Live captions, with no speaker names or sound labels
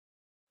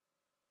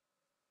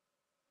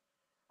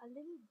A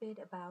little bit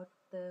about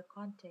the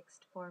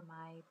context for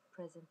my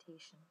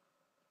presentation.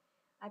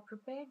 I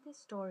prepared this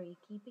story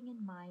keeping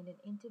in mind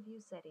an interview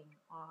setting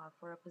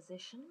for a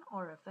position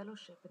or a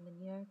fellowship in the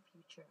near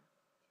future.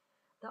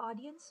 The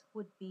audience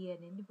would be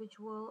an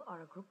individual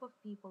or a group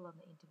of people on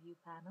the interview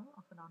panel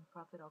of a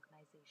nonprofit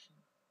organization.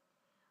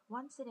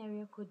 One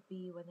scenario could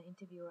be when the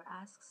interviewer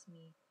asks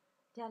me,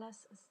 "Tell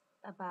us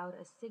about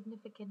a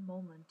significant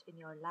moment in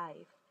your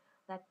life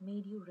that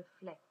made you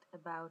reflect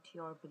about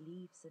your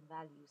beliefs and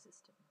value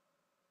system."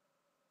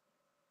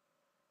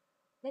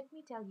 Let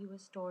me tell you a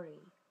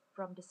story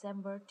from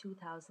December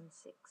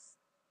 2006.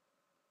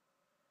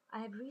 I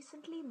had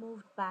recently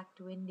moved back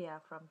to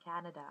India from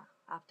Canada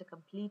after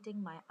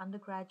completing my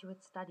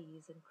undergraduate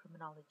studies in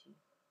criminology.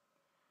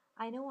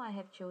 I know I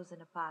have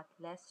chosen a path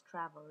less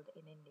traveled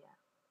in India.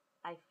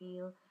 I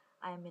feel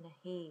I am in a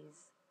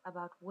haze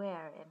about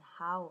where and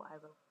how I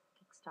will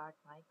kickstart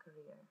my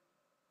career.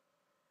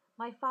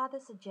 My father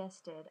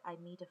suggested I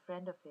meet a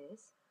friend of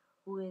his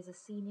who is a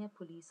senior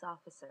police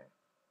officer.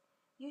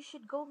 "You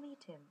should go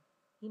meet him.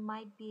 He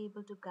might be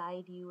able to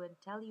guide you and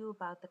tell you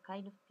about the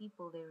kind of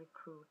people they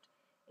recruit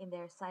in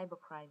their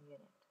cybercrime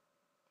unit."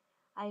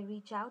 I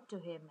reach out to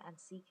him and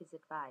seek his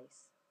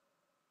advice.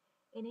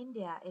 In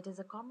India, it is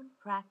a common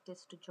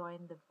practice to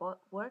join the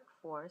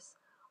workforce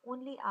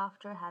only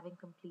after having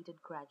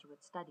completed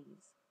graduate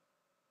studies.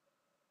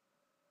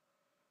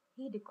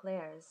 He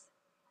declares,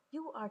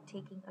 "You are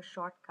taking a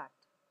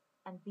shortcut,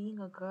 and being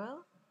a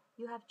girl,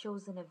 you have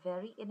chosen a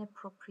very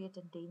inappropriate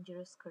and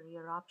dangerous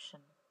career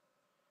option.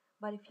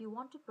 But if you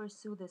want to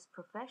pursue this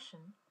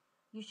profession,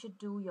 you should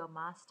do your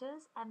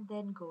master's and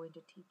then go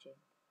into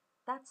teaching.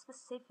 That's the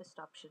safest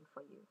option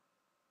for you."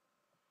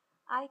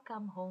 I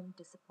come home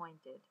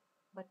disappointed,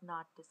 but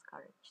not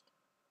discouraged.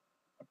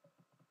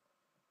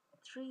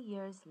 3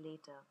 years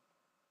later,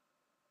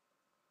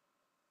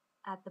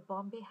 at the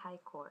Bombay High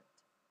Court,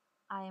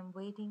 I am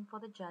waiting for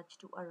the judge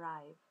to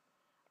arrive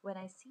when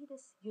I see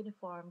this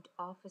uniformed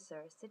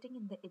officer sitting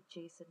in the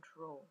adjacent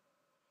row.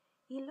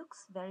 He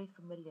looks very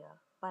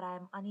familiar, but I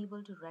am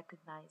unable to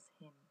recognize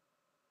him.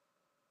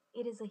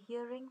 It is a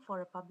hearing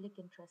for a public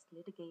interest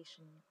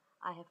litigation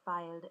I have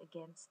filed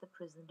against the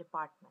prison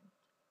department.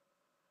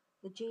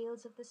 The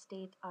jails of the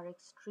state are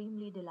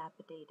extremely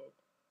dilapidated,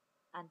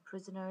 and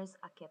prisoners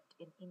are kept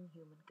in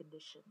inhuman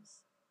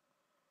conditions.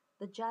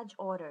 The judge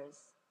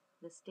orders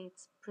the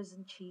state's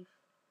prison chief,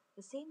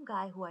 the same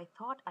guy who I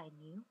thought I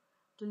knew,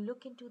 to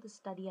look into the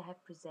study I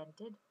have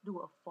presented, do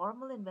a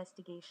formal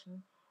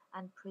investigation,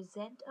 and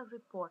present a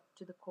report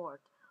to the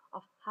court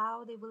of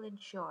how they will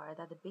ensure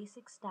that the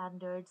basic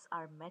standards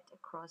are met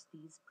across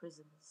these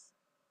prisons.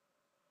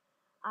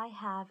 I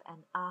have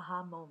an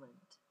aha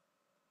moment.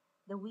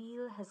 The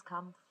wheel has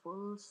come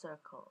full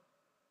circle.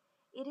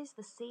 It is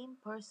the same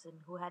person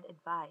who had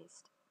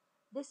advised,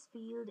 "This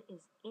field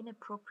is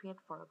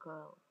inappropriate for a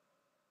girl."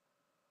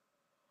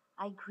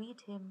 I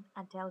greet him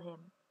and tell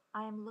him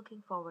I am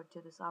looking forward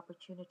to this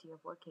opportunity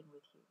of working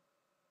with you.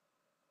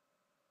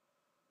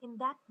 In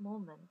that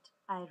moment,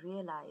 I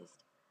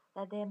realized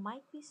that there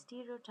might be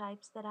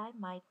stereotypes that I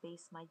might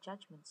base my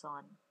judgments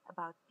on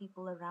about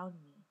people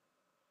around me.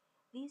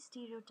 These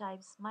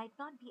stereotypes might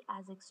not be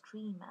as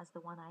extreme as the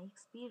one I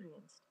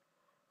experienced.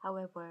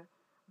 However,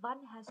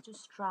 one has to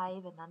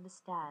strive and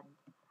understand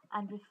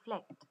and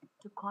reflect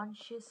to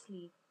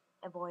consciously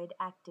avoid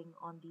acting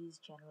on these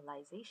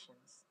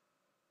generalizations.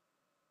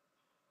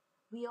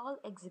 We all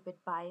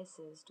exhibit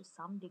biases to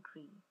some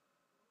degree.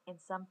 In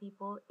some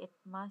people, it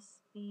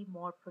must be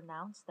more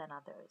pronounced than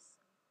others.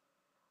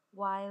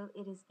 While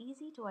it is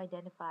easy to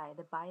identify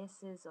the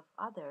biases of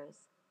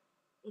others,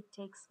 it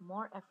takes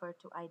more effort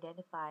to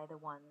identify the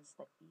ones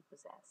that we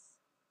possess.